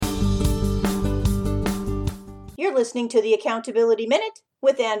You're listening to the Accountability Minute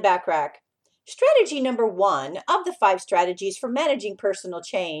with Ann Bachrach. Strategy number 1 of the 5 strategies for managing personal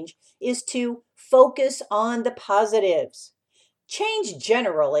change is to focus on the positives. Change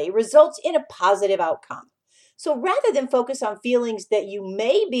generally results in a positive outcome. So rather than focus on feelings that you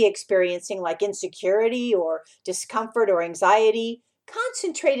may be experiencing, like insecurity or discomfort or anxiety,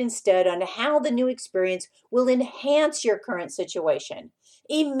 concentrate instead on how the new experience will enhance your current situation.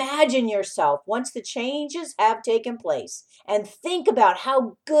 Imagine yourself once the changes have taken place and think about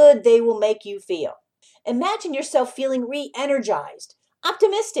how good they will make you feel. Imagine yourself feeling re-energized,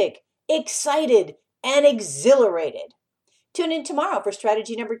 optimistic, excited, and exhilarated. Tune in tomorrow for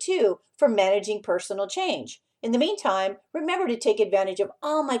strategy number 2 for managing personal change. In the meantime, remember to take advantage of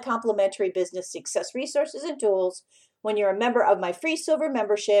all my complimentary business success resources and tools when you're a member of my free silver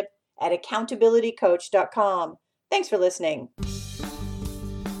membership at accountabilitycoach.com. Thanks for listening.